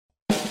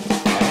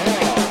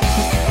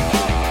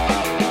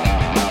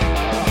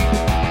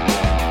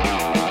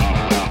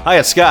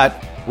Hiya,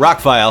 Scott.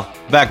 Rockfile,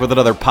 back with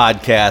another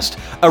podcast.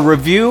 A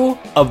review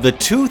of the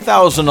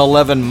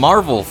 2011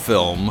 Marvel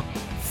film,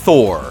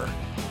 Thor.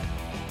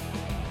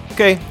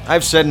 Okay,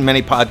 I've said in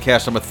many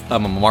podcasts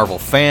I'm a Marvel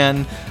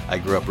fan. I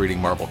grew up reading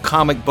Marvel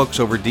comic books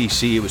over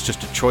DC. It was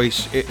just a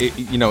choice.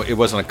 It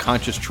wasn't a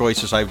conscious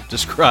choice as I've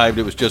described.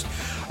 It was just,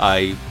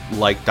 I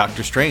like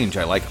Doctor Strange.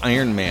 I like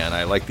Iron Man.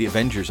 I like the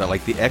Avengers. I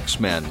like the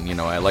X-Men.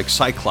 I like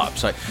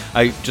Cyclops.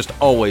 I just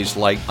always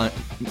liked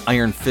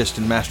Iron Fist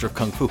and Master of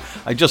Kung Fu.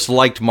 I just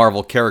liked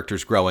Marvel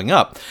characters growing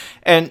up.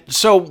 And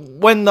so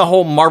when the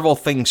whole Marvel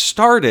thing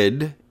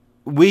started,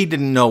 we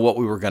didn't know what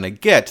we were going to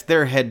get.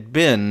 There had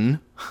been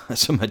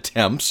some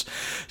attempts.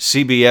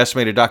 CBS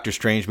made a Doctor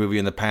Strange movie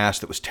in the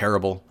past that was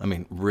terrible. I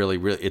mean, really,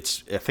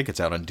 I think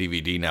it's out on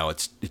DVD now.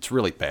 It's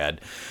really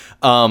bad.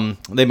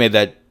 They made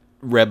that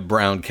Reb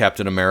Brown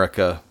Captain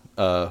America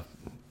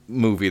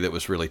movie that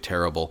was really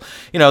terrible.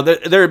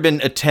 There had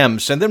been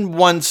attempts, and then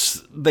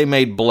once they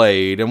made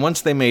Blade, and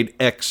once they made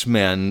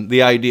X-Men,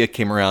 the idea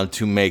came around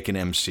to make an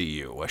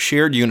MCU, a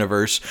shared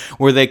universe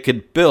where they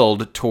could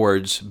build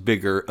towards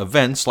bigger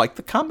events like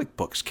the comic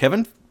books.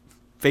 Kevin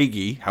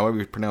Feige, however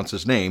you pronounce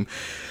his name,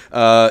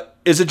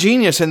 is a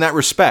genius in that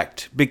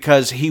respect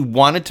because he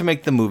wanted to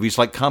make the movies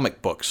like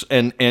comic books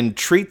and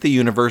treat the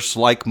universe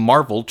like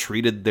Marvel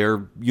treated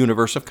their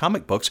universe of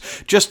comic books,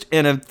 just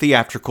in a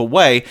theatrical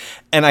way.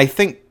 And I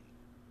think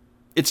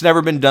it's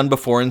never been done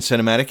before in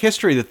cinematic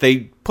history that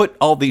they put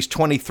all these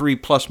 23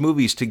 plus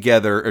movies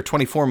together, or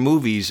 24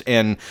 movies,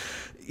 and,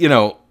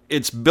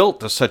 it's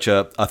built to such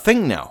a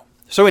thing now.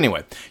 So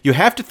anyway, you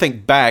have to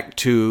think back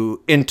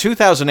to, in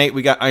 2008,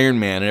 we got Iron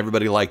Man, and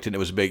everybody liked it, and it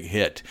was a big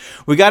hit.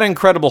 We got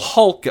Incredible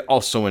Hulk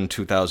also in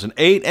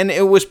 2008, and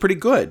it was pretty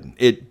good.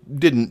 It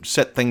didn't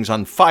set things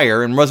on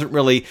fire, and wasn't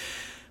really...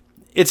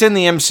 It's in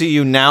the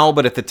MCU now,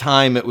 but at the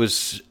time it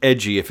was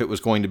edgy if it was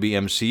going to be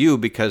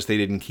MCU because they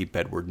didn't keep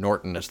Edward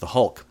Norton as the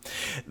Hulk.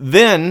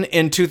 Then,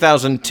 in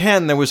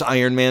 2010, there was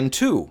Iron Man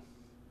 2,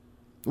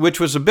 which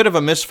was a bit of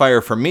a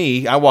misfire for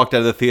me. I walked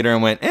out of the theater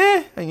and went,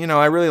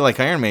 I really like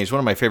Iron Man. He's one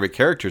of my favorite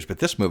characters, but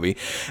this movie.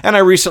 And I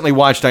recently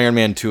watched Iron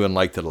Man 2 and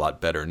liked it a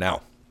lot better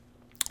now.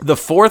 The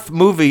fourth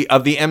movie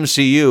of the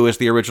MCU is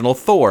the original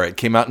Thor. It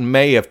came out in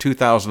May of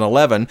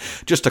 2011,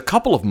 just a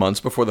couple of months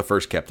before the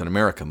first Captain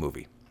America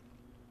movie.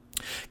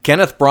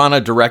 Kenneth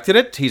Branagh directed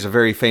it. He's a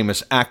very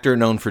famous actor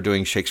known for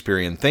doing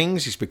Shakespearean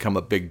things. He's become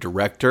a big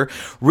director.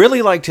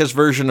 Really liked his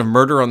version of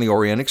Murder on the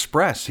Orient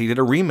Express. He did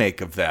a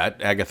remake of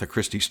that Agatha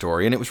Christie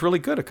story, and it was really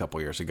good a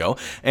couple years ago.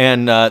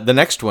 And the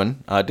next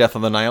one, Death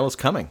on the Nile, is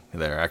coming.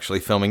 They're actually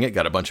filming it.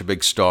 Got a bunch of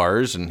big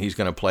stars, and he's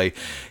going to play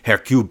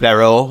Hercule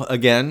Poirot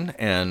again,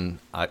 and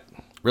I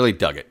really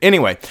dug it.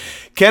 Anyway,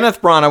 Kenneth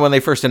Branagh, when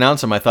they first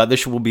announced him, I thought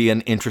this will be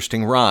an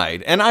interesting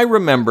ride. And I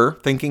remember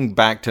thinking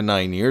back to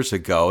 9 years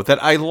ago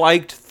that I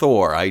liked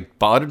Thor. I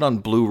bought it on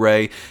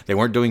Blu-ray. They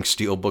weren't doing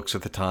steelbooks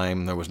at the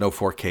time. There was no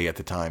 4K at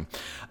the time.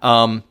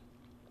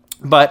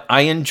 But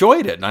I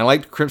enjoyed it. And I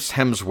liked Chris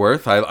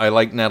Hemsworth. I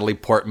liked Natalie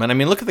Portman. I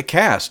mean, look at the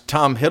cast.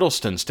 Tom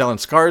Hiddleston, Stellan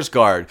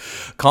Skarsgård,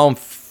 Colm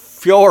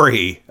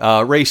Fiore,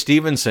 Ray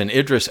Stevenson,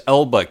 Idris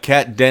Elba,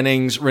 Kat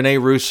Dennings, Rene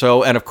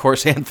Russo, and of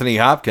course Anthony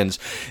Hopkins.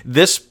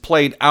 This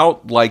played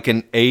out like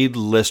an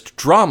A-list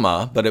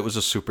drama, but it was a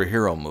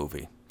superhero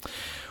movie.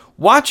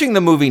 Watching the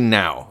movie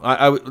now,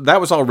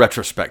 that was all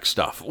retrospect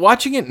stuff.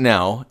 Watching it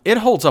now, it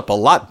holds up a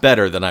lot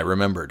better than I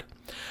remembered.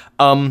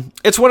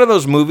 It's one of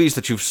those movies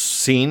that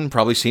you've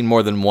probably seen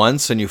more than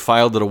once, and you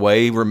filed it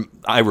away.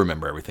 I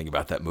remember everything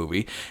about that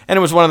movie. And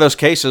it was one of those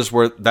cases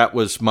where that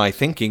was my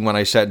thinking when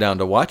I sat down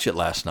to watch it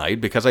last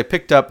night, because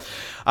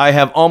I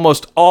have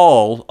almost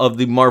all of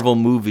the Marvel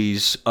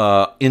movies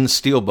in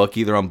Steelbook,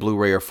 either on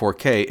Blu-ray or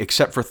 4K,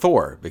 except for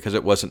Thor, because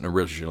it wasn't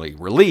originally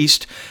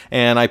released,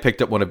 and I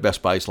picked up one of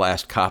Best Buy's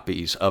last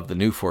copies of the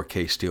new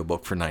 4K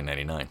Steelbook for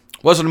 $9.99.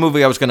 Wasn't a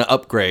movie I was going to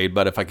upgrade,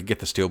 but if I could get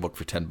the Steelbook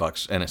for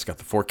 $10 and it's got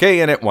the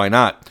 4K in it, why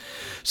not?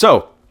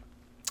 So,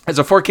 as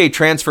a 4K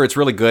transfer, it's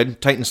really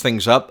good. Tightens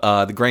things up.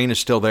 The grain is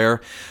still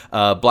there.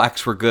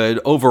 Blacks were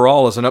good.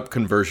 Overall, as an up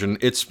conversion,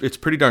 it's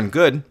pretty darn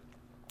good.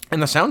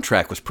 And the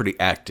soundtrack was pretty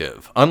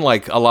active.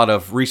 Unlike a lot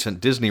of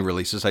recent Disney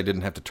releases, I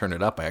didn't have to turn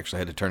it up. I actually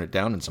had to turn it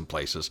down in some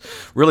places.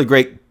 Really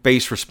great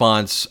bass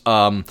response.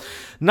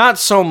 Not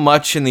so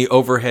much in the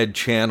overhead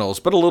channels,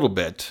 but a little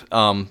bit.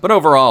 But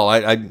overall, I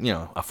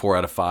a 4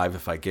 out of 5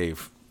 if I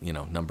gave,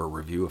 number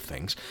review of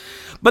things.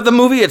 But the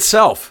movie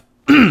itself,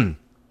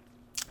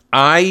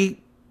 I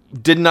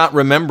did not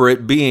remember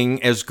it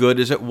being as good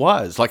as it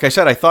was. Like I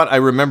said, I thought I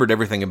remembered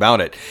everything about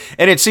it.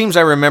 And it seems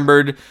I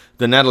remembered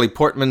the Natalie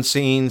Portman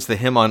scenes, the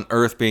him on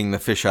Earth being the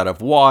fish out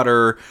of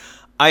water.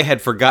 I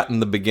had forgotten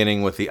the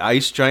beginning with the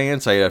ice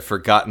giants. I had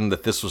forgotten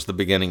that this was the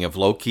beginning of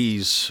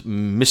Loki's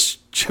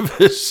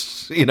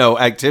mischievous,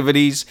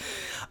 activities.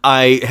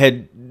 I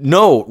had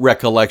no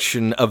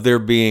recollection of there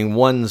being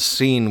one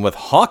scene with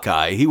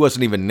Hawkeye. He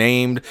wasn't even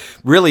named.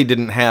 Really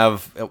didn't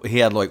have, he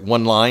had like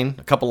one line,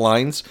 a couple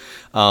lines.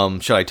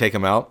 Should I take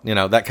him out?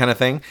 That kind of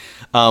thing.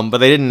 But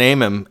they didn't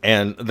name him.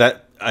 And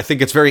that I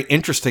think it's very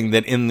interesting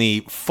that in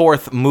the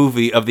fourth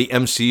movie of the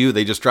MCU,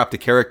 they just dropped a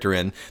character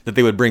in that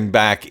they would bring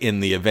back in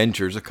the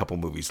Avengers a couple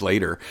movies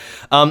later.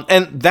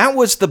 And that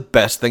was the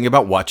best thing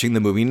about watching the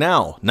movie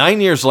now.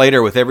 9 years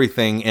later, with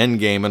everything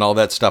Endgame and all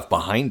that stuff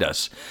behind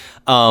us,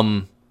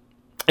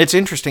 it's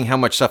interesting how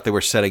much stuff they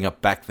were setting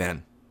up back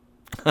then.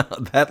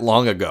 That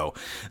long ago,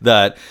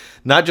 that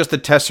not just the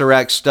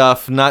Tesseract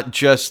stuff, not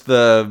just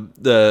the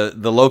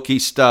Loki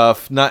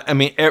stuff,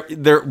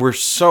 there were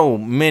so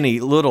many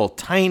little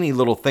tiny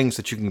little things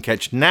that you can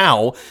catch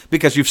now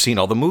because you've seen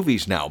all the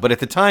movies now. But at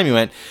the time you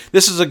went,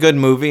 this is a good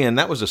movie, and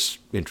that was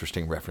a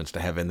interesting reference to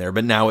have in there.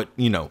 But now it,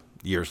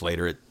 years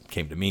later, it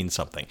came to mean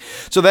something.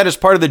 So that is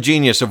part of the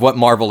genius of what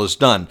Marvel has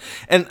done.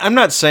 And I'm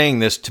not saying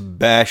this to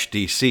bash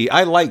DC.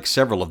 I like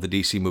several of the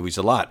DC movies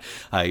a lot.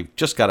 I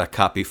just got a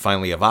copy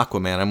finally of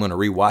Aquaman. I'm going to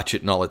rewatch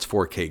it in all its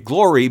 4K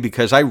glory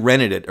because I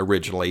rented it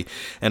originally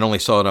and only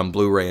saw it on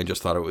Blu-ray and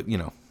just thought it would,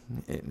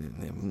 it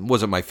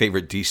wasn't my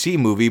favorite DC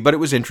movie, but it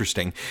was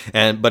interesting.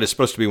 But it's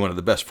supposed to be one of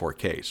the best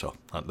 4K, so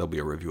there'll be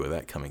a review of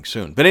that coming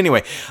soon. But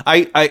anyway,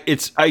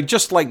 I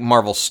just like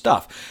Marvel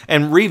stuff,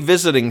 and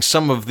revisiting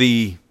some of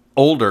the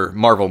older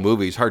Marvel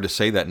movies. Hard to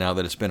say that now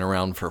that it's been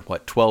around for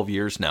 12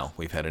 years now.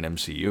 We've had an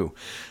MCU.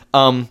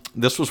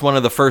 This was one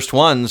of the first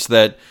ones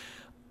that,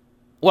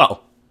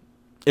 well,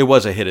 it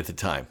was a hit at the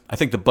time. I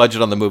think the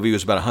budget on the movie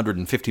was about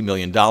 $150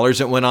 million.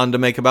 It went on to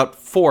make about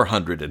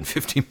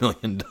 $450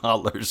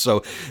 million.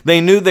 So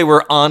they knew they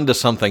were on to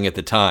something at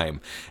the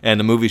time. And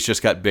the movies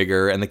just got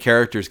bigger and the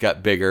characters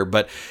got bigger.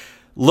 But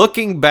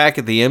looking back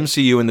at the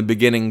MCU and the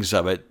beginnings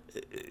of it,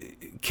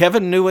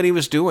 Kevin knew what he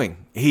was doing.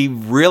 He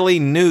really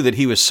knew that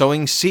he was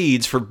sowing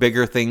seeds for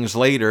bigger things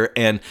later,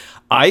 and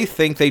I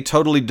think they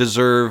totally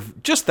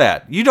deserve just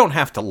that. You don't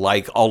have to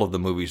like all of the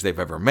movies they've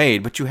ever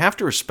made, but you have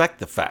to respect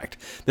the fact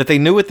that they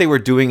knew what they were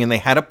doing and they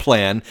had a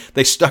plan.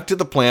 They stuck to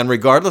the plan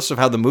regardless of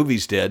how the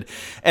movies did,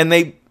 and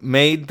they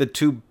made the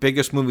two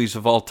biggest movies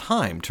of all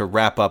time to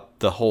wrap up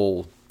the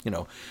whole,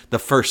 the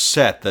first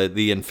set,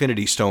 the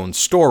Infinity Stone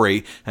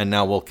story, and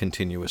now we'll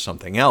continue with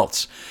something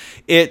else.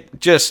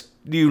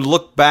 You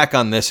look back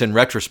on this in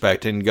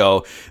retrospect and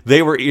go,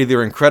 they were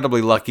either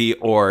incredibly lucky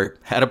or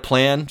had a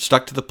plan,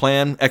 stuck to the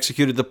plan,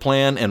 executed the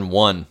plan, and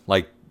won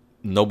like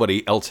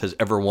nobody else has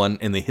ever won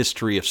in the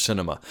history of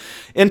cinema.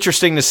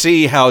 Interesting to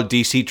see how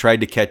DC tried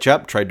to catch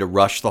up, tried to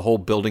rush the whole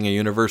building a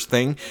universe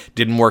thing.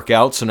 Didn't work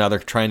out, so now they're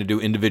trying to do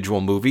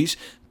individual movies.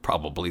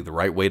 Probably the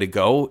right way to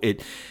go.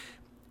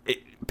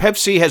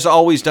 Pepsi has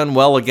always done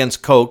well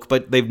against Coke,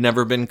 but they've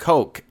never been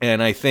Coke.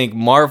 And I think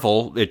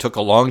Marvel, it took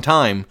a long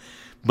time,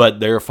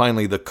 but they're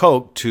finally the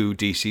Coke to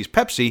DC's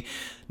Pepsi,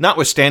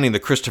 notwithstanding the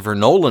Christopher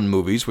Nolan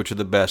movies, which are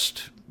the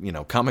best,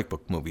 comic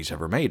book movies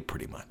ever made,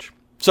 pretty much.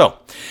 So,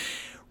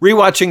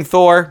 rewatching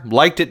Thor,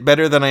 liked it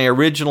better than I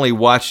originally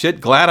watched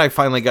it. Glad I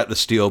finally got the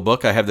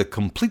Steelbook. I have the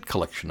complete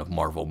collection of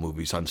Marvel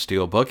movies on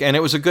Steelbook, and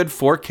it was a good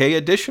 4K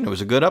edition. It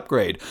was a good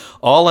upgrade.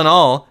 All in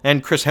all,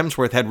 and Chris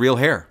Hemsworth had real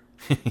hair.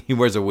 He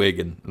wears a wig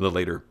in the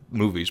later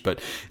movies, but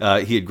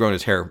he had grown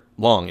his hair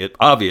long. It's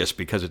obvious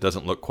because it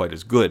doesn't look quite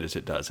as good as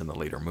it does in the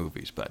later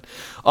movies. But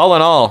all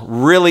in all,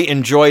 really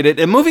enjoyed it.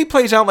 The movie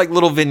plays out like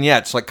little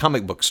vignettes, like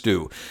comic books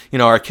do.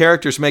 Our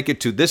characters make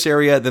it to this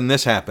area, then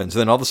this happens.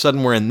 Then all of a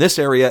sudden we're in this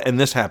area and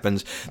this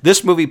happens.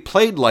 This movie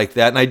played like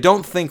that, and I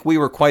don't think we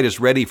were quite as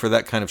ready for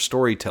that kind of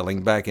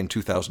storytelling back in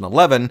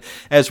 2011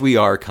 as we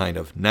are kind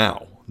of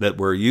now, that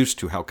we're used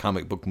to how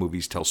comic book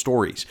movies tell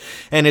stories.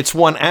 And it's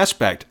one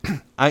aspect.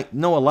 I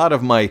know a lot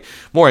of my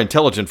more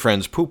intelligent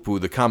friends poo-poo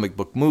the comic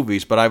book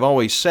movies, but I've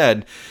always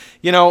said,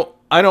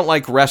 I don't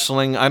like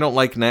wrestling, I don't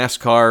like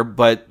NASCAR,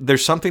 but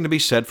there's something to be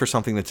said for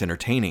something that's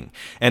entertaining.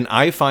 And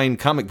I find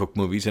comic book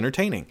movies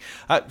entertaining.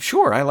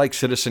 Sure, I like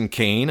Citizen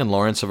Kane and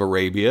Lawrence of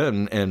Arabia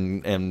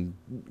and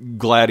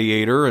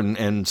Gladiator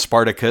and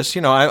Spartacus.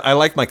 I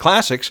like my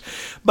classics,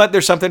 but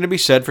there's something to be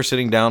said for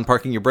sitting down,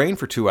 parking your brain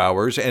for 2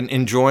 hours, and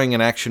enjoying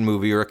an action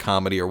movie or a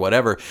comedy or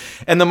whatever.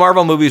 And the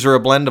Marvel movies are a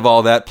blend of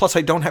all that, plus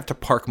I don't have to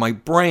park my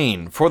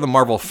brain. For the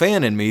Marvel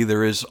fan in me,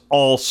 there is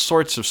all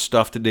sorts of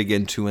stuff to dig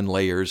into and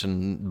layers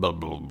and blah,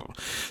 blah, blah.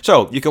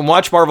 So you can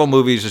watch Marvel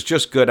movies as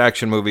just good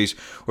action movies,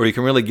 or you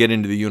can really get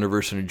into the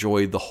universe and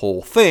enjoy the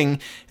whole thing.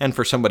 And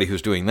for somebody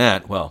who's doing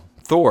that, well,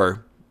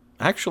 Thor,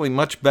 actually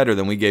much better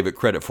than we gave it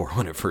credit for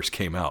when it first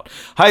came out.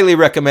 Highly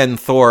recommend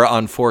Thor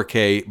on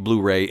 4K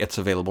Blu-ray. It's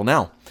available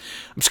now.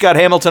 I'm Scott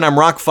Hamilton. I'm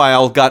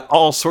Rockfile. Got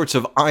all sorts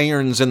of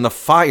irons in the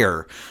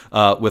fire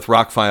with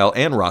Rockfile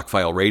and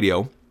Rockfile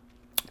Radio.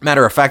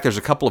 Matter of fact, there's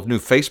a couple of new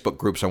Facebook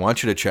groups I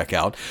want you to check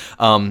out.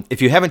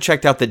 If you haven't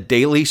checked out the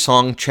Daily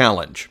Song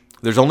Challenge,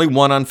 there's only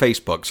one on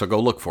Facebook, so go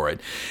look for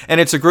it. And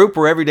it's a group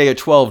where every day at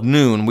 12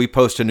 noon, we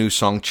post a new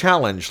song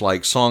challenge,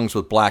 like songs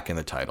with black in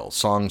the title,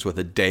 songs with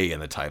a day in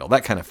the title,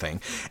 that kind of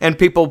thing. And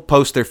people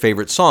post their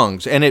favorite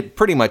songs, and it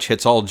pretty much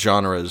hits all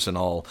genres and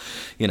all,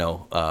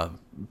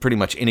 pretty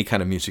much any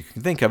kind of music you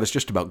can think of. It's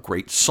just about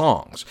great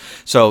songs.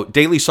 So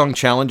Daily Song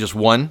Challenge is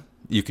one.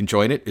 You can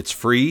join it. It's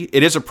free.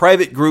 It is a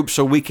private group,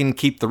 so we can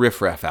keep the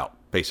riffraff out,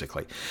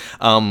 basically.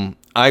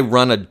 I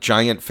run a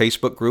giant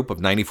Facebook group of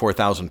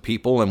 94,000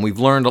 people, and we've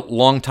learned a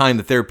long time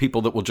that there are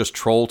people that will just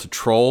troll to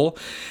troll,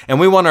 and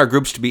we want our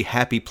groups to be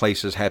happy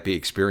places, happy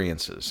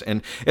experiences.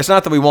 And it's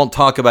not that we won't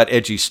talk about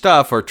edgy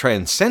stuff or try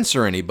and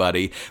censor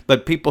anybody,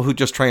 but people who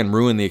just try and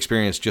ruin the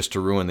experience just to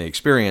ruin the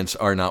experience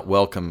are not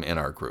welcome in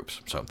our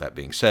groups. So that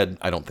being said,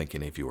 I don't think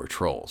any of you are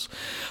trolls.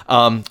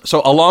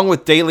 So along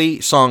with Daily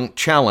Song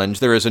Challenge,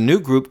 there is a new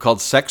group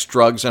called Sex,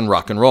 Drugs, and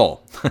Rock and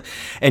Roll.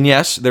 And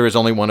yes, there is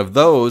only one of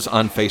those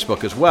on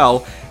Facebook as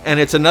well, and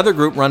it's another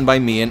group run by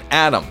me and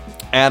Adam.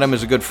 Adam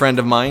is a good friend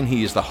of mine.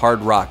 He is the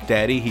hard rock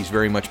daddy. He's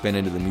very much been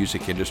into the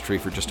music industry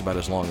for just about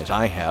as long as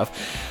I have.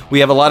 We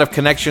have a lot of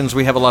connections.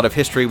 We have a lot of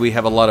history. We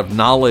have a lot of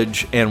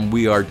knowledge, and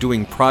we are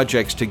doing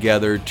projects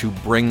together to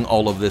bring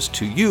all of this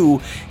to you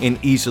in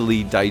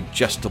easily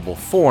digestible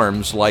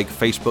forms, like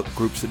Facebook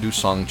groups that do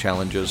song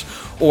challenges,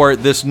 or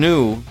this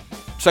new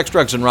Sex,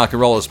 Drugs, and Rock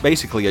and Roll is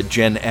basically a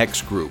Gen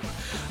X group.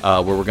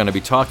 Where we're going to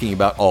be talking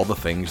about all the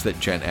things that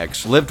Gen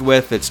X lived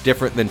with. It's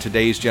different than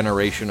today's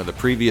generation or the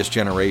previous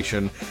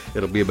generation.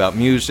 It'll be about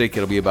music.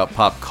 It'll be about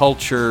pop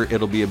culture.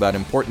 It'll be about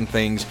important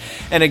things.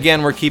 And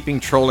again, we're keeping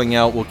trolling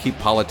out. We'll keep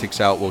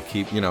politics out. We'll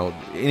keep,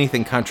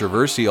 anything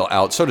controversial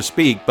out, so to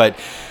speak. But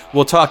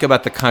we'll talk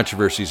about the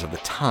controversies of the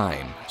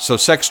time. So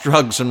Sex,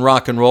 Drugs, and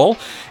Rock and Roll.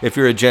 If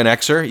you're a Gen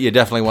Xer, you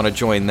definitely want to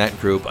join that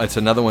group. It's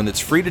another one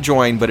that's free to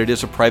join, but it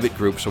is a private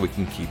group, so we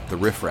can keep the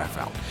riffraff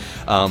out.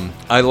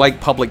 I like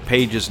public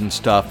pages and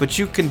stuff, but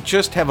you can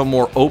just have a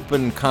more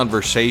open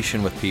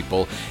conversation with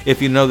people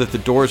if you know that the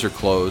doors are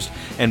closed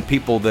and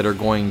people that are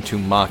going to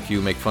mock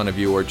you, make fun of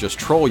you, or just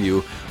troll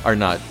you are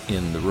not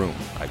in the room.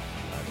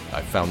 I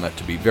found that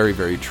to be very,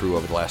 very true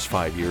over the last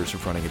 5 years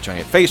of running a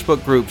giant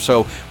Facebook group,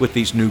 so with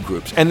these new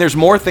groups. And there's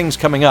more things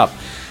coming up.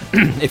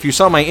 If you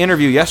saw my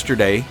interview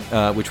yesterday,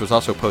 which was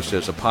also posted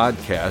as a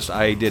podcast,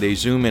 I did a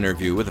Zoom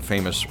interview with a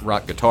famous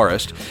rock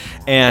guitarist,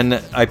 and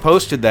I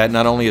posted that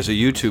not only as a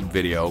YouTube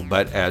video,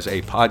 but as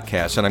a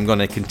podcast, and I'm going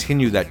to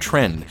continue that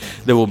trend.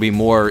 There will be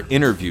more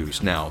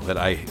interviews now that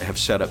I have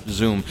set up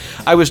Zoom.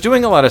 I was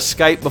doing a lot of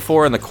Skype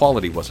before, and the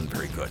quality wasn't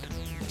very good,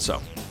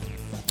 so...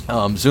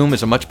 Zoom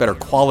is a much better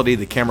quality.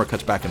 The camera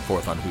cuts back and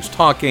forth on who's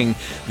talking.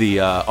 The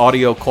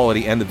audio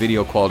quality and the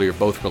video quality are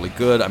both really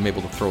good. I'm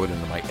able to throw it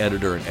into my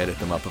editor and edit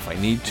them up if I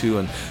need to.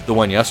 And the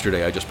one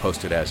yesterday I just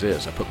posted as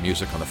is. I put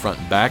music on the front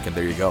and back, and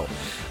there you go.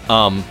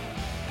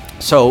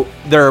 So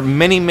there are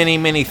many, many,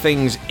 many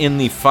things in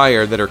the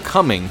fire that are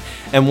coming,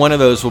 and one of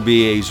those will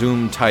be a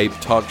Zoom-type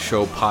talk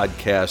show,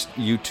 podcast,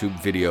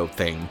 YouTube video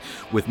thing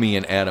with me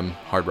and Adam,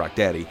 Hard Rock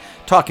Daddy,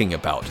 talking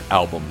about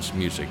albums,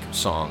 music,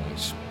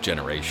 songs,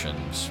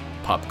 generations,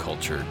 pop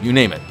culture, you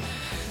name it.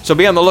 So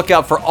be on the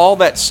lookout for all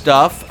that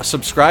stuff.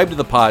 Subscribe to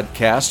the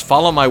podcast.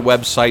 Follow my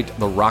website,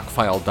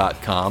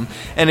 therockfile.com.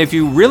 And if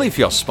you really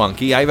feel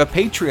spunky, I have a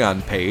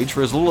Patreon page.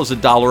 For as little as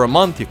 $1 a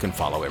month, you can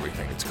follow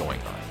everything that's going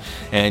on.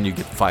 And you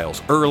get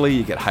files early,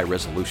 you get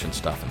high-resolution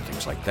stuff and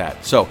things like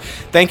that. So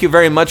thank you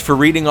very much for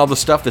reading all the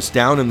stuff that's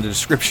down in the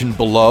description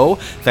below.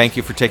 Thank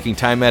you for taking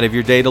time out of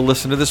your day to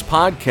listen to this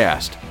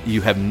podcast. You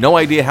have no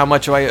idea how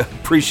much I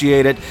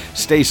appreciate it.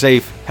 Stay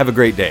safe. Have a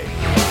great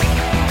day.